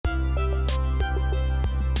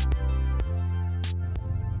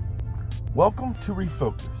Welcome to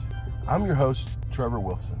Refocus. I'm your host, Trevor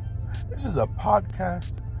Wilson. This is a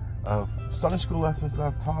podcast of Sunday school lessons that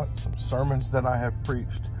I've taught, some sermons that I have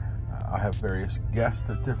preached. I have various guests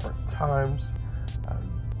at different times.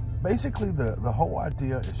 Basically, the whole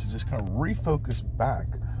idea is to just kind of refocus back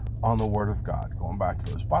on the Word of God, going back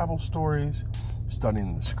to those Bible stories,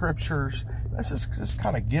 studying the Scriptures. Let's just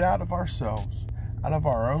kind of get out of ourselves, out of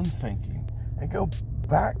our own thinking, and go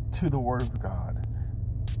back to the Word of God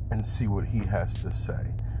and see what He has to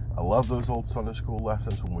say. I love those old Sunday school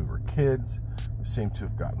lessons when we were kids. We seem to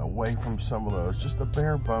have gotten away from some of those, just the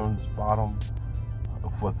bare bones bottom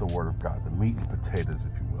of what the Word of God, the meat and potatoes,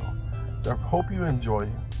 if you will. So I hope you enjoy it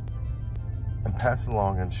and pass it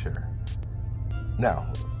along and share.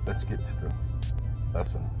 Now, let's get to the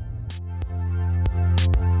lesson.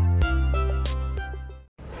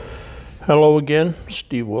 Hello again,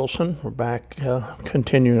 Steve Wilson. We're back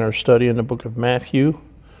continuing our study in the book of Matthew.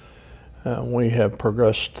 We have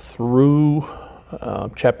progressed through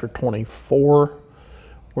chapter 24,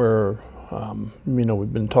 where,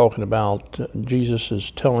 we've been talking about Jesus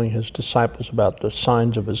is telling his disciples about the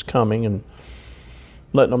signs of his coming and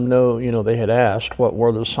letting them know, they had asked what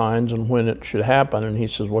were the signs and when it should happen. And he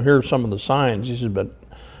says, well, here are some of the signs. He says, but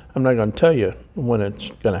I'm not going to tell you when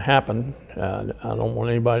it's going to happen. I don't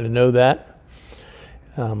want anybody to know that.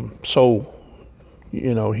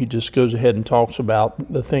 He just goes ahead and talks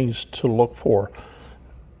about the things to look for.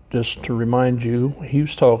 Just to remind you, he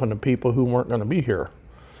was talking to people who weren't going to be here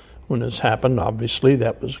when this happened. Obviously,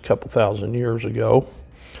 that was a couple thousand years ago,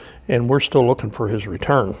 and we're still looking for his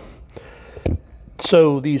return.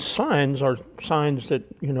 So these signs are signs that,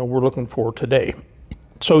 we're looking for today.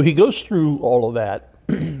 So he goes through all of that.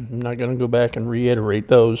 I'm not going to go back and reiterate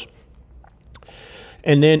those.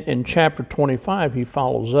 And then in chapter 25, he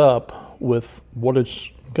follows up with what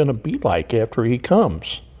it's going to be like after he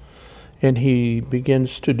comes. And he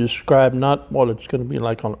begins to describe not what it's going to be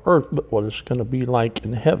like on earth, but what it's going to be like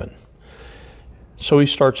in heaven. So he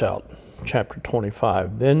starts out, chapter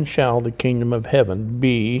 25. Then shall the kingdom of heaven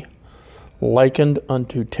be likened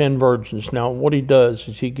unto 10 virgins. Now what he does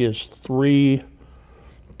is he gives 3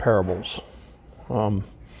 parables.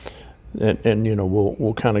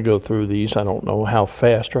 We'll kind of go through these. I don't know how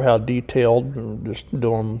fast or how detailed. I'm just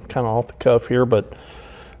doing them kind of off the cuff here, but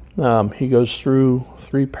he goes through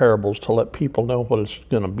 3 parables to let people know what it's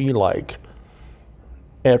going to be like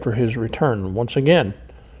after his return. Once again,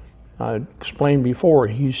 I explained before,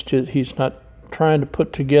 he's not trying to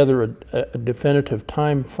put together a definitive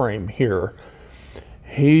time frame here.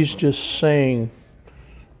 He's just saying,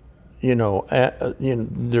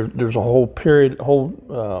 there's a whole period,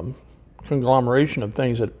 conglomeration of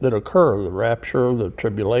things that occur: the rapture, the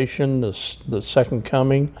tribulation, the second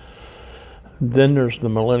coming. Then there's the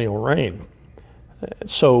millennial reign.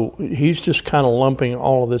 So he's just kind of lumping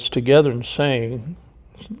all of this together and saying,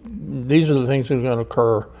 these are the things that are going to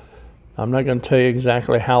occur. I'm not going to tell you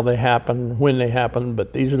exactly how they happen, when they happen,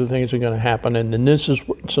 but these are the things that are going to happen. And then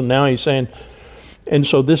so now he's saying, and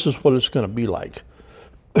so this is what it's going to be like.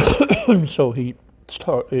 So he's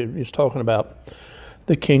talking about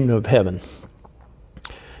the kingdom of heaven.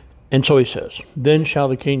 And so he says, then shall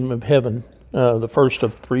the kingdom of heaven, the first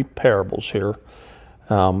of 3 parables here,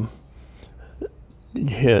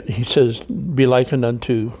 he says, be likened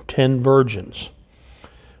unto 10 virgins,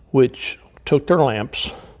 which took their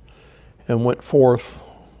lamps and went forth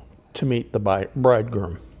to meet the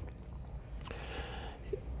bridegroom.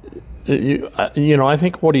 I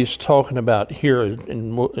think what he's talking about here,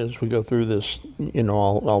 and as we go through this,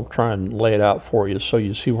 I'll try and lay it out for you so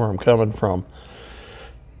you see where I'm coming from.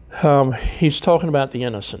 He's talking about the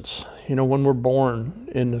innocence. When we're born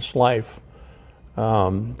in this life,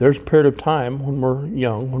 there's a period of time when we're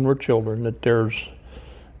young, when we're children, that there's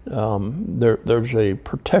a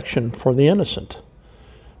protection for the innocent.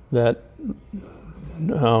 That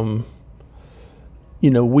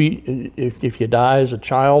if you die as a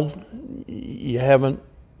child, you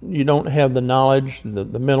don't have the knowledge,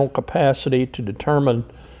 the mental capacity to determine,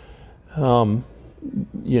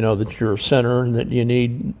 that you're a sinner and that you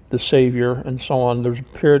need the Savior and so on. There's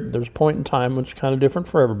a point in time which is kind of different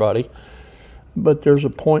for everybody, but there's a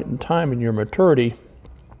point in time in your maturity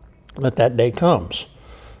that day comes,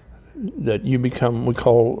 that you become, we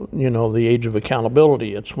call, the age of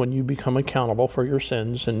accountability. It's when you become accountable for your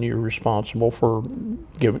sins and you're responsible for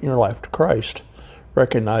giving your life to Christ,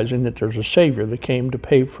 recognizing that there's a Savior that came to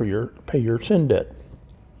pay your sin debt.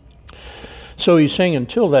 So he's saying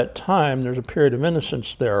until that time, there's a period of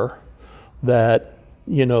innocence there that,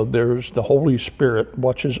 there's the Holy Spirit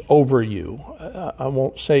watches over you. I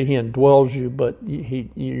won't say he indwells you, but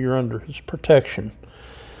you're under his protection.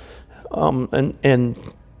 And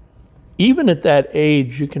even at that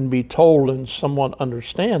age, you can be told and somewhat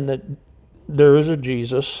understand that there is a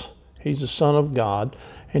Jesus. He's the Son of God,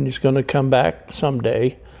 and he's going to come back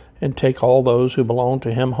someday and take all those who belong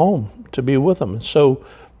to him home to be with him. So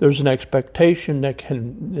there's an expectation that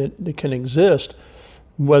can exist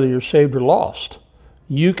whether you're saved or lost.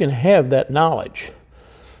 You can have that knowledge.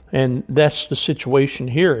 And that's the situation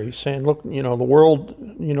here. He's saying, look, the world,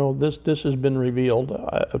 this has been revealed.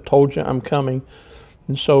 I've told you I'm coming.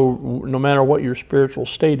 And so no matter what your spiritual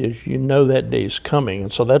state is, you know that day's coming.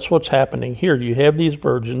 And so that's what's happening here. You have these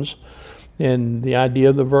virgins, and the idea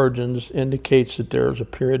of the virgins indicates that there's a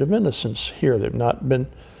period of innocence here. They've not been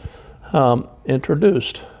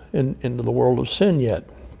introduced into the world of sin yet.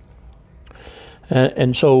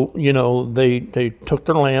 And so, they took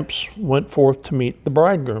their lamps, went forth to meet the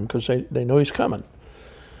bridegroom, because they know he's coming.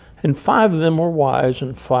 And 5 of them were wise,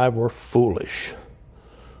 and 5 were foolish.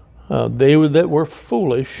 They that were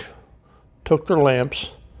foolish took their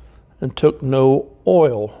lamps and took no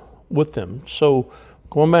oil with them. So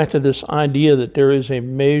going back to this idea that there is a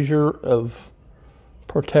measure of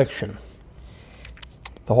protection.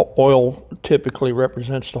 The oil typically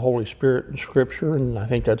represents the Holy Spirit in Scripture, and I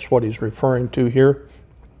think that's what he's referring to here.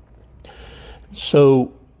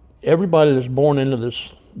 So everybody that's born into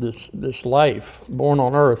this life, born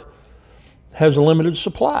on earth, has a limited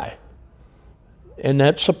supply. And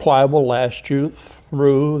that supply will last you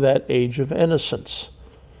through that age of innocence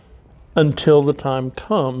until the time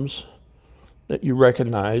comes that you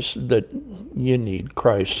recognize that you need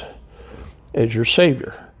Christ as your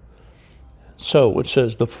Savior. So it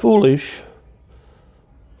says, the foolish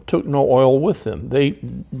took no oil with them.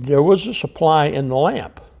 There was a supply in the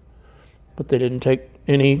lamp, but they didn't take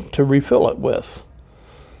any to refill it with.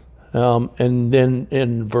 And then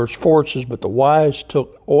in verse 4 it says, but the wise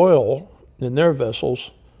took oil in their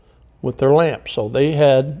vessels with their lamps. So they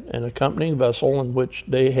had an accompanying vessel in which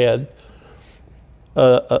they had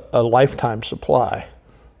a lifetime supply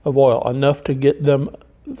of oil, enough to get them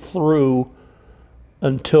through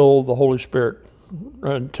until the Holy Spirit,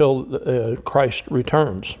 until Christ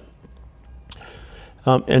returns.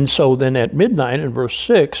 And so then at midnight in verse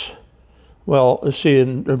 6, let's see,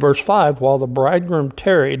 in verse 5, while the bridegroom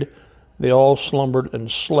tarried, they all slumbered and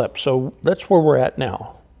slept. So that's where we're at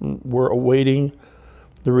now. We're awaiting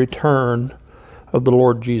the return of the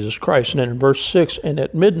Lord Jesus Christ. And then in verse 6, and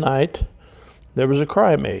at midnight there was a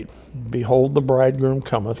cry made, behold, the bridegroom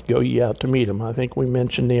cometh, go ye out to meet him. I think we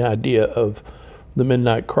mentioned the idea of the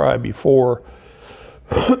midnight cry before,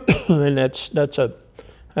 and that's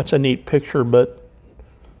a neat picture, but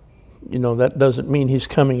that doesn't mean he's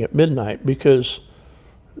coming at midnight, because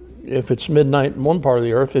if it's midnight in one part of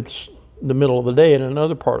the earth, it's the middle of the day in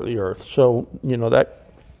another part of the earth. So that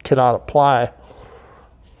cannot apply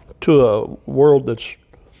to a world that's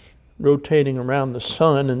rotating around the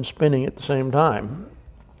sun and spinning at the same time.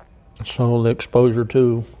 So the exposure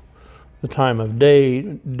to the time of day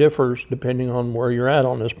differs depending on where you're at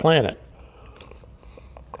on this planet.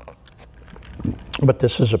 But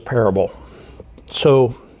this is a parable.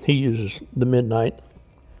 So he uses the midnight.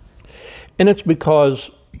 And it's because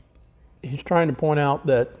he's trying to point out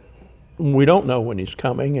that we don't know when he's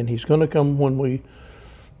coming, and he's going to come when we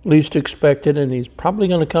least expect it, and he's probably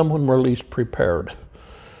going to come when we're least prepared.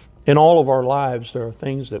 In all of our lives, there are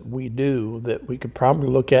things that we do that we could probably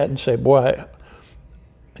look at and say, boy,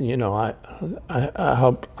 I'm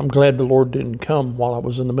glad the Lord didn't come while I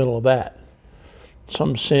was in the middle of that.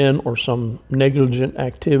 Some sin or some negligent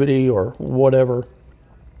activity or whatever.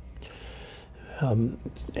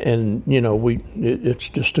 It's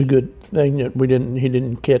just a good thing that he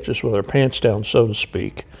didn't catch us with our pants down, so to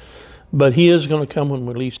speak. But he is going to come when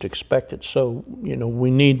we least expect it. So,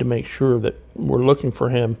 we need to make sure that we're looking for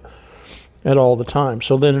him at all the time.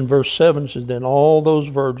 So then in verse 7 it says, then all those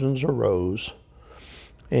virgins arose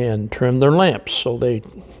and trimmed their lamps. So they,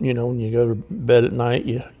 when you go to bed at night,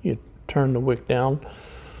 you turn the wick down.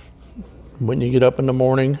 When you get up in the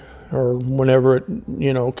morning, or whenever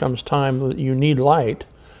it, comes time that you need light,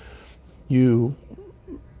 you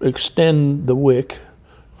extend the wick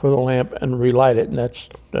for the lamp and relight it, and that's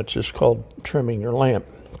just called trimming your lamp.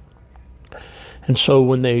 And so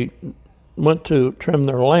when they went to trim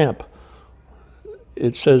their lamp,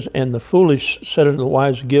 it says, and the foolish said unto the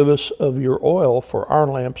wise, give us of your oil, for our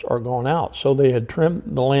lamps are gone out. So they had trimmed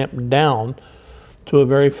the lamp down to a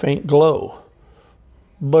very faint glow,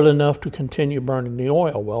 but enough to continue burning the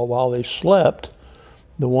oil. Well, while they slept,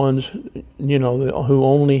 the ones, who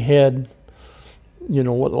only had,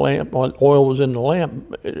 what oil was in the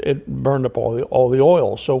lamp, it burned up all the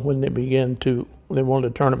oil. So when they wanted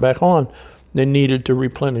to turn it back on, They needed to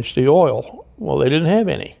replenish the oil. Well, they didn't have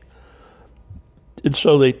any. And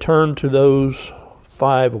so they turned to those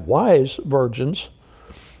 5 wise virgins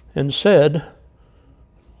and said,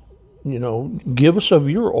 give us of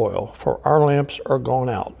your oil, for our lamps are gone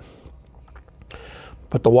out.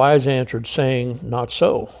 But the wise answered, saying, not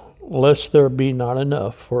so, lest there be not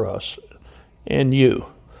enough for us and you.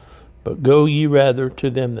 But go ye rather to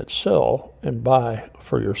them that sell, and buy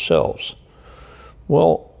for yourselves.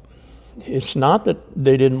 Well, it's not that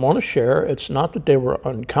they didn't want to share. It's not that they were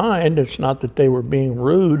unkind. It's not that they were being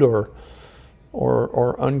rude or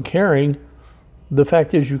uncaring. The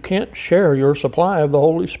fact is, you can't share your supply of the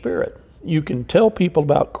Holy Spirit. You can tell people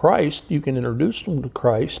about Christ. You can introduce them to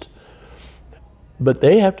Christ. But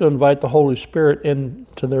they have to invite the Holy Spirit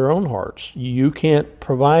into their own hearts. You can't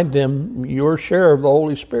provide them your share of the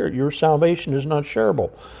Holy Spirit. Your salvation is not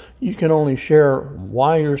shareable. You can only share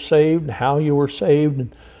why you're saved, how you were saved,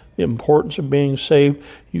 and the importance of being saved.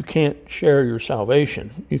 You can't share your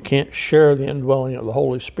salvation. You can't share the indwelling of the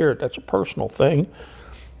Holy Spirit. That's a personal thing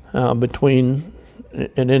between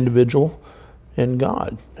an individual and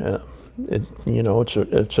God.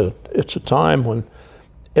 It's a time when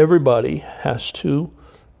everybody has to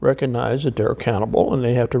recognize that they're accountable and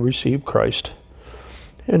they have to receive Christ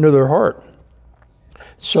into their heart.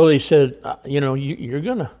 So they said, you're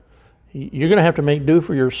gonna have to make do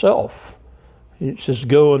for yourself. It says,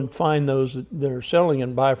 go and find those that are selling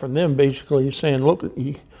and buy from them. Basically, he's saying, look,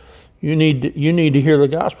 you need to hear the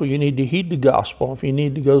gospel. You need to heed the gospel. If you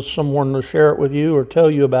need to go someone to share it with you or tell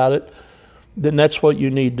you about it, then that's what you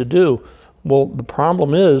need to do. Well, the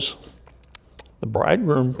problem is, the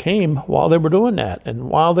bridegroom came while they were doing that. And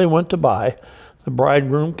while they went to buy, the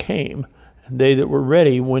bridegroom came. And they that were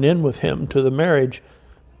ready went in with him to the marriage,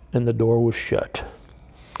 and the door was shut.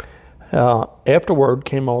 Afterward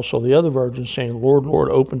came also the other virgins, saying, Lord, Lord,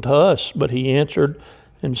 open to us. But he answered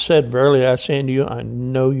and said, verily I say unto you, I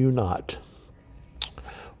know you not.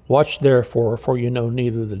 Watch therefore, for you know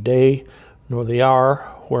neither the day nor the hour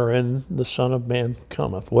wherein the Son of Man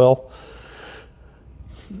cometh. Well,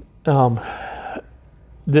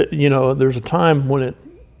 there's a time when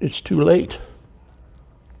it's too late.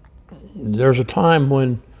 There's a time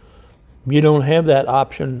when you don't have that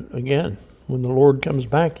option again. When the Lord comes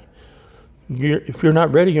back, if you're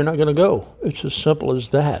not ready, you're not going to go. It's as simple as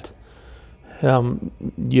that.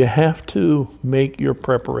 You have to make your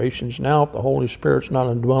preparations now. If the Holy Spirit's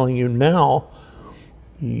not indwelling you now,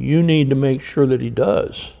 you need to make sure that he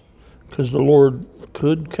does. Because the Lord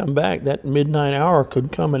could come back. That midnight hour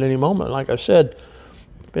could come at any moment. Like I said,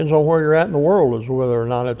 depends on where you're at in the world as whether or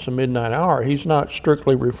not it's a midnight hour. He's not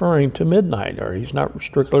strictly referring to midnight, or he's not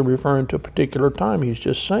strictly referring to a particular time. He's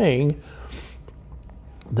just saying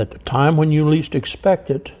that the time when you least expect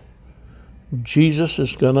it, Jesus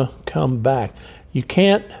is going to come back. You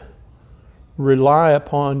can't rely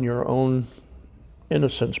upon your own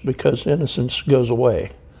innocence, because innocence goes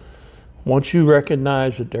away. Once you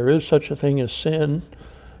recognize that there is such a thing as sin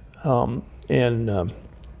and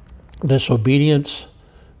disobedience,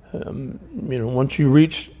 once you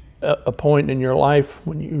reach a point in your life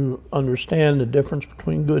when you understand the difference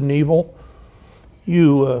between good and evil,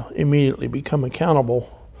 you immediately become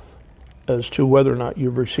accountable as to whether or not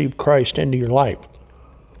you've received Christ into your life.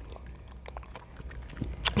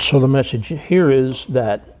 So the message here is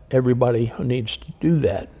that everybody needs to do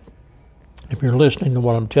that. If you're listening to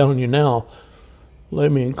what I'm telling you now,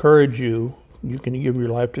 let me encourage you, you can give your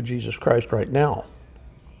life to Jesus Christ right now.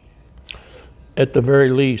 At the very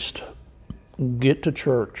least, get to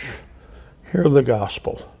church, hear the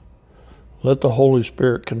gospel, let the Holy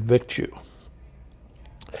Spirit convict you.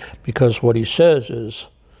 Because what he says is,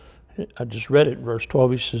 I just read it, verse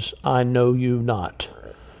 12, he says, I know you not.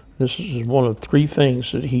 This is one of 3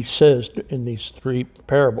 things that he says in these 3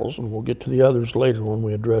 parables, and we'll get to the others later when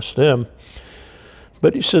we address them.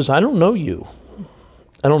 But he says, I don't know you.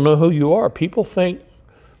 I don't know who you are. People think,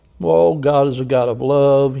 well, God is a God of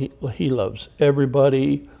love. He loves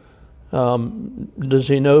everybody. Does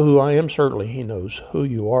he know who I am? Certainly he knows who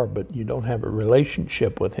you are, but you don't have a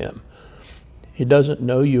relationship with him. He doesn't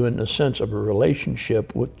know you in the sense of a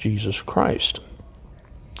relationship with Jesus Christ.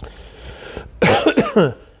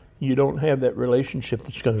 You don't have that relationship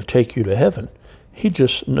that's going to take you to heaven. He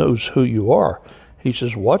just knows who you are. He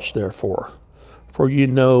says, watch therefore, for you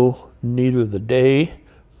know neither the day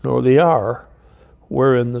nor the hour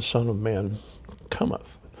wherein the Son of Man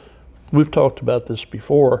cometh. We've talked about this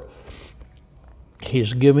before.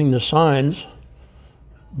 He's giving the signs,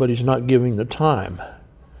 but he's not giving the time.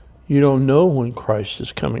 You don't know when Christ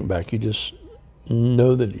is coming back. You just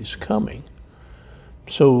know that he's coming.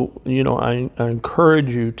 So, I encourage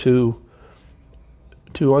you to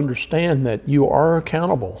to understand that you are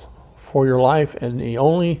accountable for your life, and the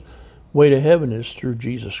only way to heaven is through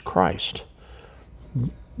Jesus Christ.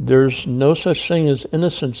 There's no such thing as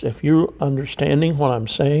innocence. If you're understanding what I'm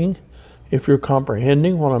saying, if you're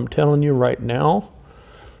comprehending what I'm telling you right now,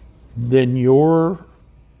 then your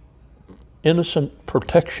innocent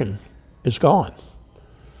protection is gone.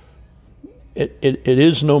 It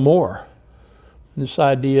is no more. This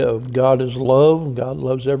idea of God is love, God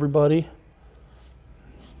loves everybody.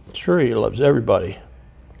 Sure, He loves everybody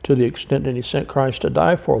to the extent that He sent Christ to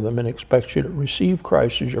die for them and expects you to receive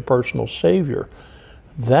Christ as your personal Savior.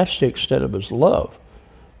 That's the extent of His love,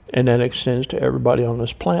 and that extends to everybody on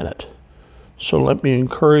this planet. So let me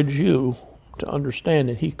encourage you to understand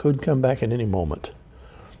that He could come back at any moment.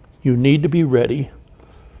 You need to be ready.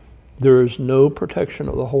 There is no protection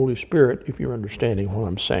of the Holy Spirit if you're understanding what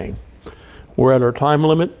I'm saying. We're at our time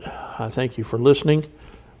limit. I thank you for listening.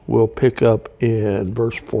 We'll pick up in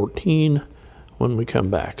verse 14 when we come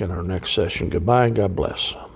back in our next session. Goodbye and God bless.